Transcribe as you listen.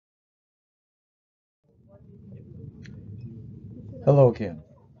Hello again.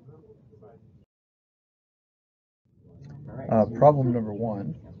 Problem number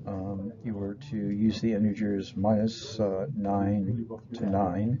one, you were to use the integers minus 9 to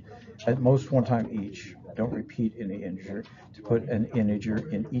 9, at most one time each. Don't repeat any integer. To put an integer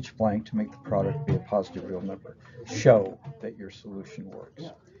in each blank to make the product be a positive real number. Show that your solution works.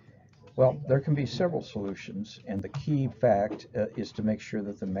 Well, there can be several solutions, and the key fact is to make sure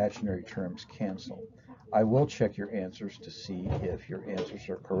that the imaginary terms cancel. I will check your answers to see if your answers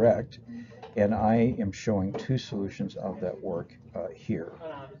are correct, and I am showing two solutions of that work here,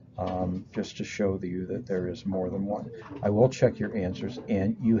 just to show you that there is more than one. I will check your answers,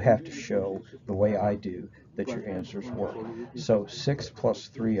 and you have to show the way I do that your answers work. So 6 plus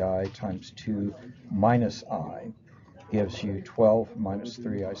 3i times 2 minus I gives you 12 minus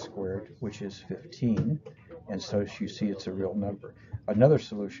 3i squared, which is 15. And so you see it's a real number. Another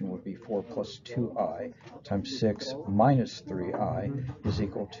solution would be 4 plus 2i times 6 minus 3i is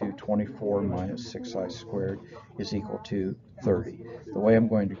equal to 24 minus 6i squared is equal to 30. The way I'm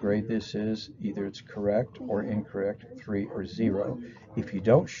going to grade this is either it's correct or incorrect, 3 or 0. If you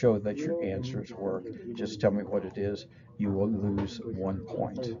don't show that your answers work, just tell me what it is. You will lose 1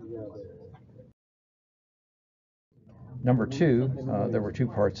 point. Number two, there were two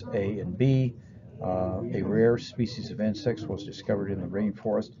parts, A and B. A rare species of insects was discovered in the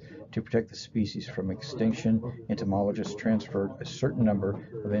rainforest. To protect the species from extinction, entomologists transferred a certain number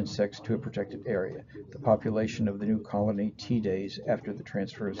of insects to a protected area. The population of the new colony T days after the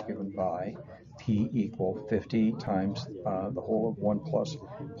transfer is given by P equal 50 times the whole of 1 plus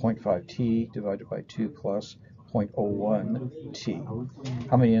 0.5 T divided by 2 plus 0.01 T.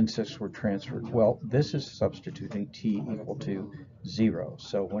 How many insects were transferred? Well, this is substituting T equal to 0.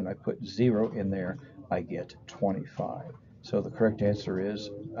 So when I put 0 in there, I get 25. So the correct answer is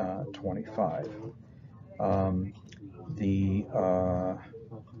 25. How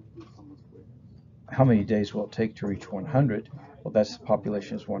many days will it take to reach 100? Well, that's the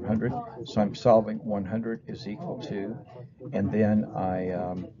population is 100. So I'm solving 100 is equal to, and then I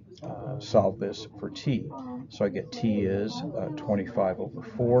solve this for T. So I get T is 25 over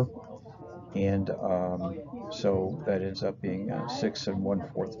 4. And so that ends up being 6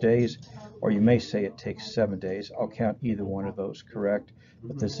 1/4 days, or you may say it takes 7 days. I'll count either one of those correct,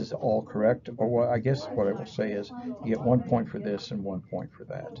 but this is all correct. Or what I guess what I will say is you get 1 point for this and 1 point for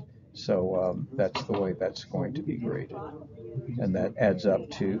that. So that's the way that's going to be graded. And that adds up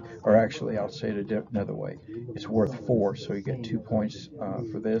to, or actually I'll say it another way, it's worth 4, so you get 2 points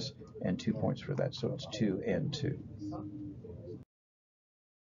for this and 2 points for that, so it's 2 and 2.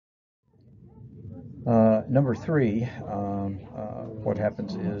 Number three, what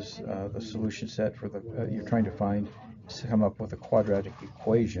happens is the solution set for the, you're trying to come up with a quadratic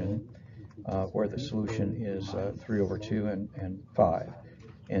equation where the solution is 3 over 2 and 5.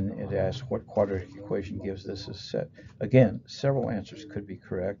 And it asks what quadratic equation gives this a set. Again, several answers could be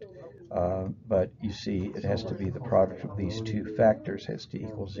correct, but you see it has to be the product of these two factors has to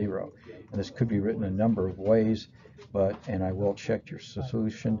equal 0. And this could be written a number of ways, and I will check your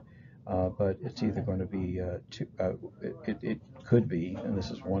solution. But it's either going to be, it could be, and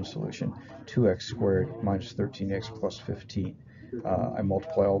this is one solution, 2x squared minus 13x plus 15. I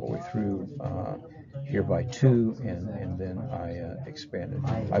multiply all the way through here by 2, and then I expand it.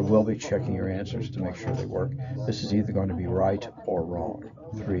 I will be checking your answers to make sure they work. This is either going to be right or wrong,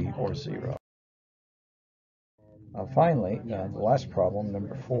 3 or 0. Finally, the last problem,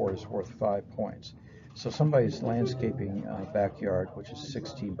 number 4, is worth 5 points. So somebody's landscaping backyard, which is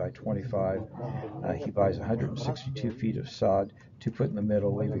 16 by 25, he buys 162 feet of sod to put in the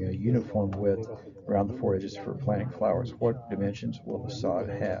middle, leaving a uniform width around the 4 edges for planting flowers. What dimensions will the sod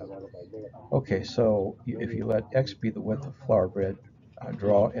have? Okay, so if you let X be the width of flower bed,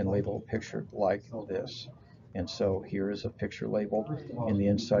 draw and label a picture like this. And so here is a picture labeled. In the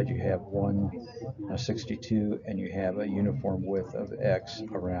inside you have 162 and you have a uniform width of X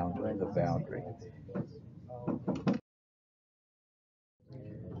around the boundary.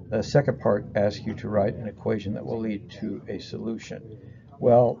 The second part asks you to write an equation that will lead to a solution.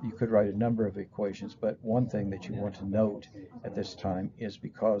 Well, you could write a number of equations, but one thing that you want to note at this time is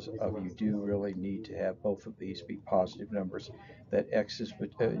because of you do really need to have both of these be positive numbers, that X is,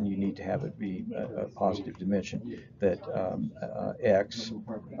 and you need to have it be a positive dimension, that X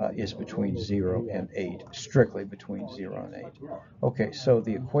is between 0 and 8, strictly between 0 and 8. Okay, so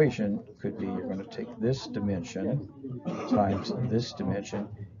the equation could be you're going to take this dimension times this dimension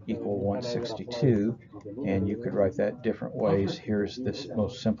equal 162, and you could write that different ways. Here's this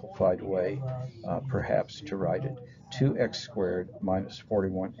most simplified way, perhaps, to write it. 2x squared minus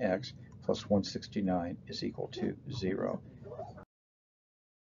 41x plus 169 is equal to 0.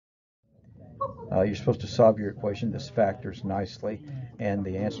 You're supposed to solve your equation. This factors nicely, and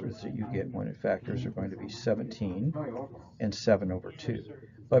the answers that you get when it factors are going to be 17 and 7 over 2.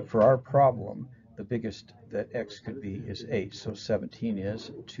 But for our problem, the biggest that x could be is 8, so 17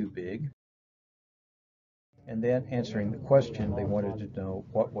 is too big. And then answering the question, they wanted to know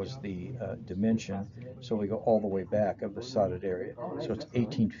what was the dimension, so we go all the way back of the sodded area. So it's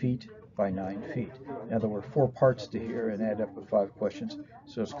 18 feet by 9 feet. Now there were 4 parts to here and add up with 5 questions,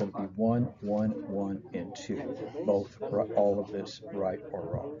 so it's going to be 1, 1, 1, and 2. Both, all of this right or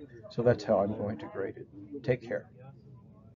wrong. So that's how I'm going to grade it. Take care.